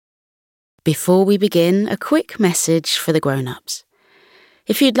Before we begin, a quick message for the grown-ups.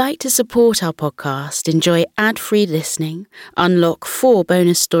 If you'd like to support our podcast, enjoy ad-free listening, unlock 4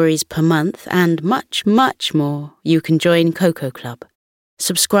 bonus stories per month, and much, much more, you can join Coco Club.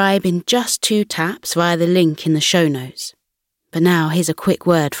 Subscribe in just 2 taps via the link in the show notes. But now, here's a quick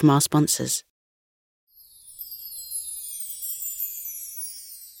word from our sponsors.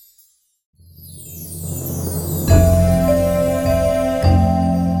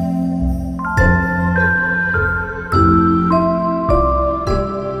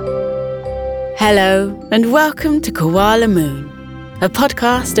 Hello, and welcome to Koala Moon, a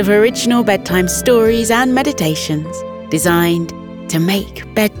podcast of original bedtime stories and meditations designed to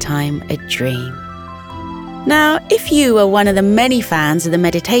make bedtime a dream. Now, if you are one of the many fans of the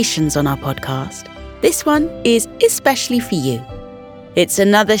meditations on our podcast, this one is especially for you. It's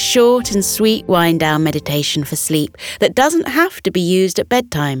another short and sweet wind-down meditation for sleep that doesn't have to be used at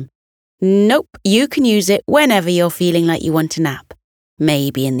bedtime. Nope, you can use it whenever you're feeling like you want a nap.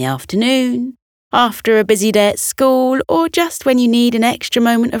 Maybe in the afternoon, after a busy day at school, or just when you need an extra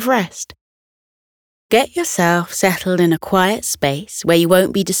moment of rest. Get yourself settled in a quiet space where you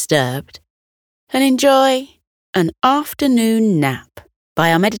won't be disturbed and enjoy an afternoon nap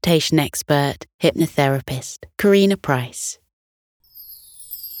by our meditation expert, hypnotherapist, Karina Price.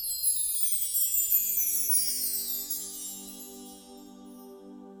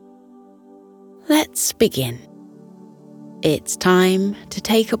 Let's begin. It's time to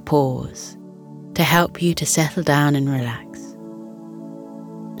take a pause to help you to settle down and relax.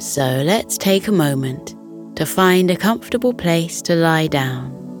 So let's take a moment to find a comfortable place to lie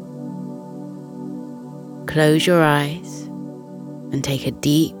down. Close your eyes and take a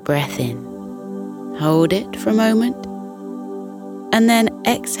deep breath in. Hold it for a moment and then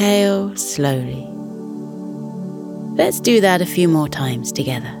exhale slowly. Let's do that a few more times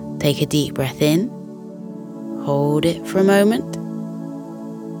together. Take a deep breath in, hold it for a moment,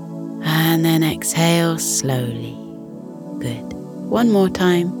 and then exhale slowly. Good. One more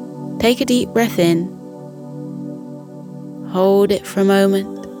time. Take a deep breath in. Hold it for a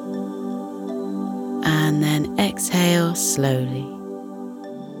moment. And then exhale slowly.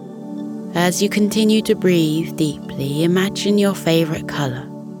 As you continue to breathe deeply, imagine your favorite color.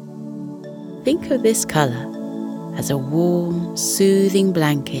 Think of this color as a warm, soothing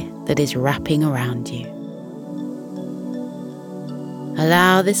blanket that is wrapping around you.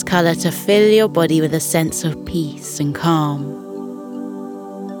 Allow this colour to fill your body with a sense of peace and calm.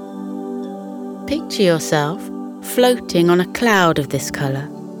 Picture yourself floating on a cloud of this colour,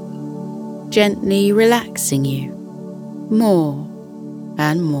 gently relaxing you more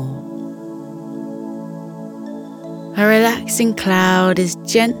and more. A relaxing cloud is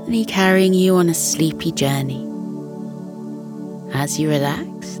gently carrying you on a sleepy journey. As you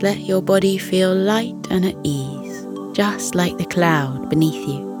relax, let your body feel light and at ease, just like the cloud beneath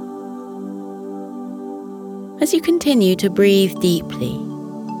you. As you continue to breathe deeply,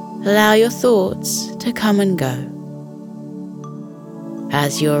 allow your thoughts to come and go.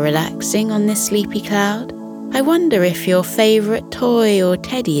 As you're relaxing on this sleepy cloud, I wonder if your favourite toy or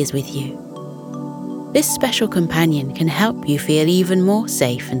teddy is with you. This special companion can help you feel even more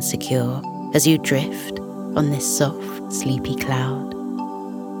safe and secure as you drift on this soft, sleepy cloud.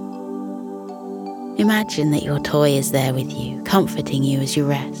 Imagine that your toy is there with you, comforting you as you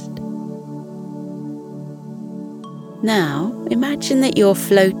rest. Now, imagine that you're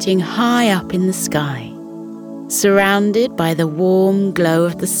floating high up in the sky, surrounded by the warm glow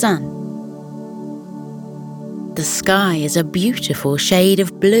of the sun. The sky is a beautiful shade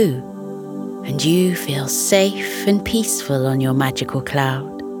of blue, and you feel safe and peaceful on your magical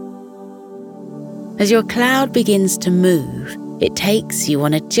cloud. As your cloud begins to move, it takes you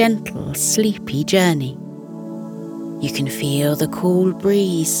on a gentle, sleepy journey. You can feel the cool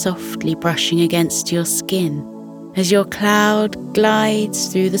breeze softly brushing against your skin as your cloud glides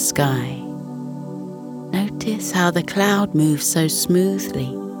through the sky. Notice how the cloud moves so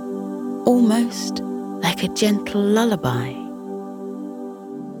smoothly, almost like a gentle lullaby.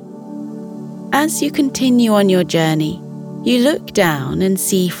 As you continue on your journey, you look down and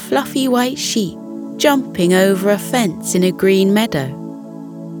see fluffy white sheep jumping over a fence in a green meadow.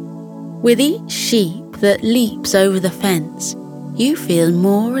 With each sheep that leaps over the fence, you feel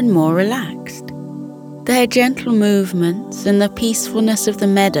more and more relaxed. Their gentle movements and the peacefulness of the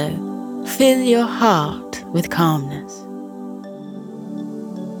meadow fill your heart with calmness.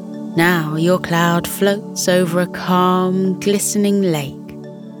 Now your cloud floats over a calm, glistening lake.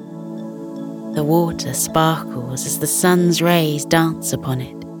 The water sparkles as the sun's rays dance upon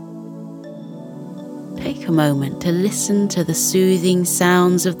it. Take a a moment to listen to the soothing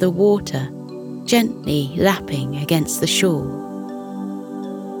sounds of the water gently lapping against the shore.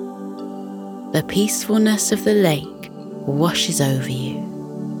 The peacefulness of the lake washes over you,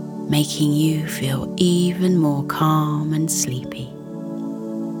 making you feel even more calm and sleepy.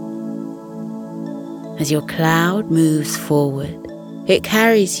 As your cloud moves forward, it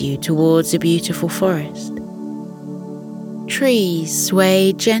carries you towards a beautiful forest. Trees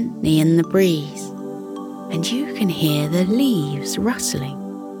sway gently in the breeze, and you can hear the leaves rustling.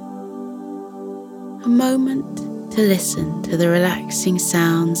 A moment to listen to the relaxing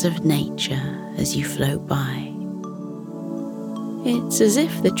sounds of nature as you float by. It's as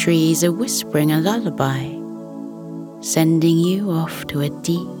if the trees are whispering a lullaby, sending you off to a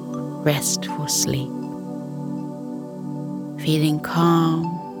deep, restful sleep, feeling calm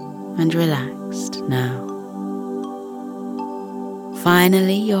and relaxed now.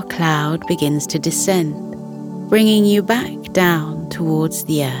 Finally, your cloud begins to descend, bringing you back down towards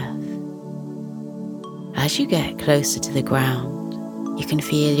the earth. As you get closer to the ground, you can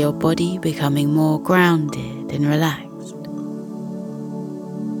feel your body becoming more grounded and relaxed.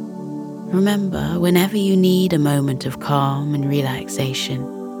 Remember, whenever you need a moment of calm and relaxation,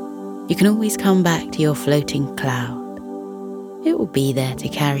 you can always come back to your floating cloud. It will be there to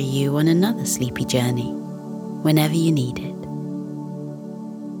carry you on another sleepy journey whenever you need it.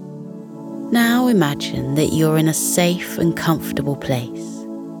 Now imagine that you're in a safe and comfortable place.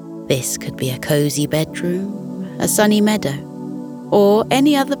 This could be a cozy bedroom, a sunny meadow, or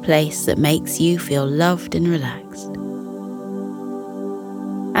any other place that makes you feel loved and relaxed.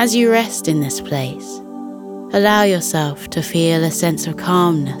 As you rest in this place, allow yourself to feel a sense of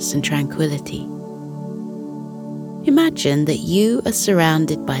calmness and tranquility. Imagine that you are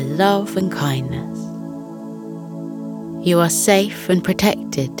surrounded by love and kindness. You are safe and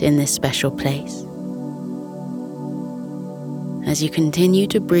protected in this special place. As you continue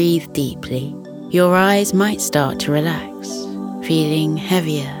to breathe deeply, your eyes might start to relax, feeling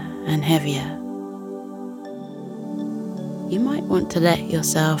heavier and heavier. You might want to let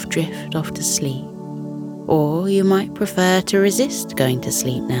yourself drift off to sleep, or you might prefer to resist going to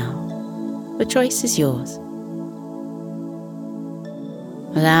sleep now. The choice is yours.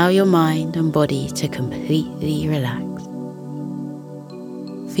 Allow your mind and body to completely relax.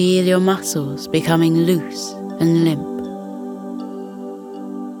 Feel your muscles becoming loose and limp.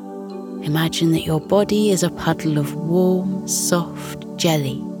 Imagine that your body is a puddle of warm, soft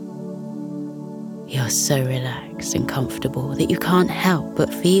jelly. You're so relaxed and comfortable that you can't help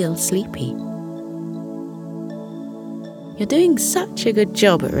but feel sleepy. You're doing such a good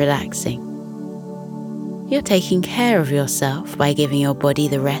job at relaxing. You're taking care of yourself by giving your body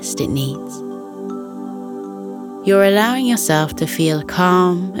the rest it needs. You're allowing yourself to feel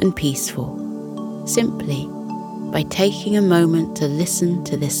calm and peaceful, simply by taking a moment to listen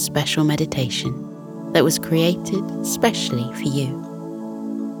to this special meditation that was created specially for you.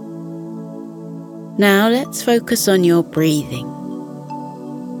 Now let's focus on your breathing.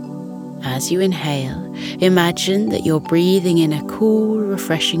 As you inhale, imagine that you're breathing in a cool,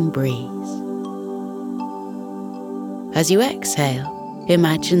 refreshing breeze. As you exhale,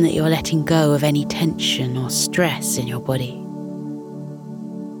 imagine that you're letting go of any tension or stress in your body.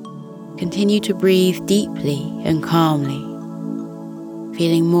 Continue to breathe deeply and calmly,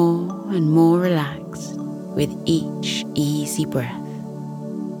 feeling more and more relaxed with each easy breath.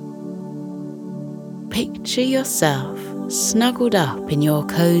 Picture yourself snuggled up in your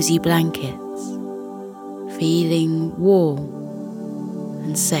cozy blankets, feeling warm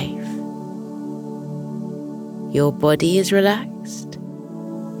and safe. Your body is relaxed,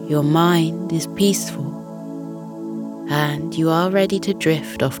 your mind is peaceful, and you are ready to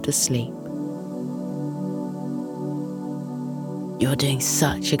drift off to sleep. You're doing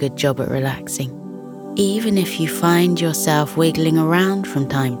such a good job at relaxing. Even if you find yourself wiggling around from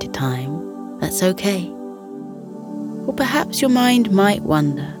time to time, that's okay. Or perhaps your mind might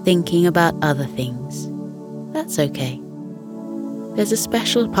wander, thinking about other things. That's okay. There's a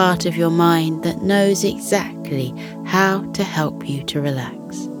special part of your mind that knows exactly how to help you to relax.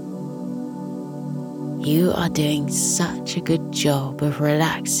 You are doing such a good job of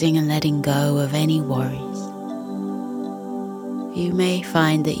relaxing and letting go of any worries. You may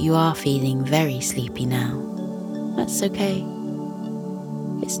find that you are feeling very sleepy now. That's okay.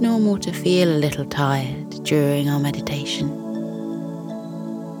 It's normal to feel a little tired during our meditation.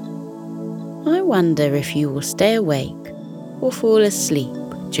 I wonder if you will stay awake or fall asleep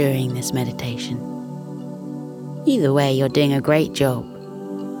during this meditation. Either way, you're doing a great job.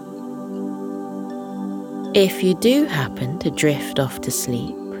 If you do happen to drift off to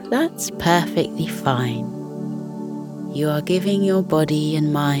sleep, that's perfectly fine. you are giving your body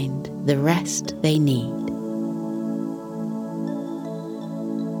and mind the rest they need.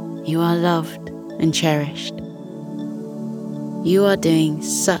 You are loved and cherished. You are doing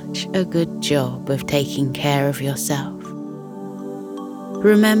such a good job of taking care of yourself.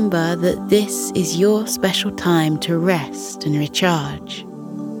 Remember that this is your special time to rest and recharge.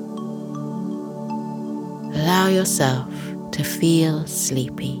 Allow yourself to feel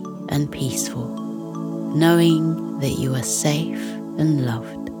sleepy and peaceful, knowing that you are safe and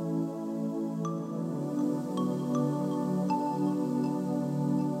loved.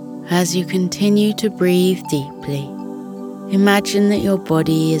 As you continue to breathe deeply, imagine that your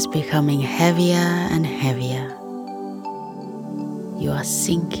body is becoming heavier and heavier. You are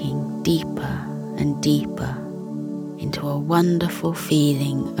sinking deeper and deeper into a wonderful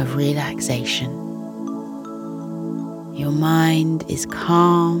feeling of relaxation. Your mind is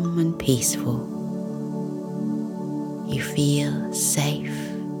calm and peaceful. You feel safe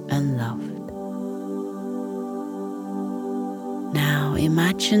and loved. Now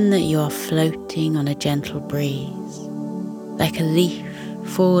imagine that you are floating on a gentle breeze, like a leaf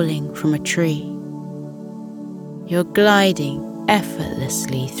falling from a tree. You're gliding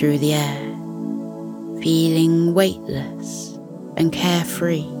effortlessly through the air, feeling weightless and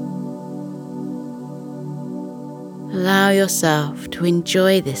carefree. Allow yourself to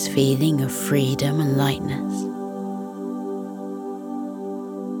enjoy this feeling of freedom and lightness.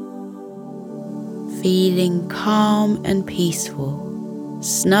 Feeling calm and peaceful,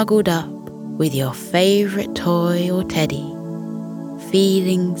 snuggled up with your favorite toy or teddy,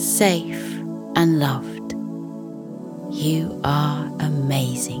 feeling safe and loved. You are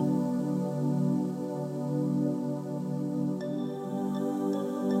amazing.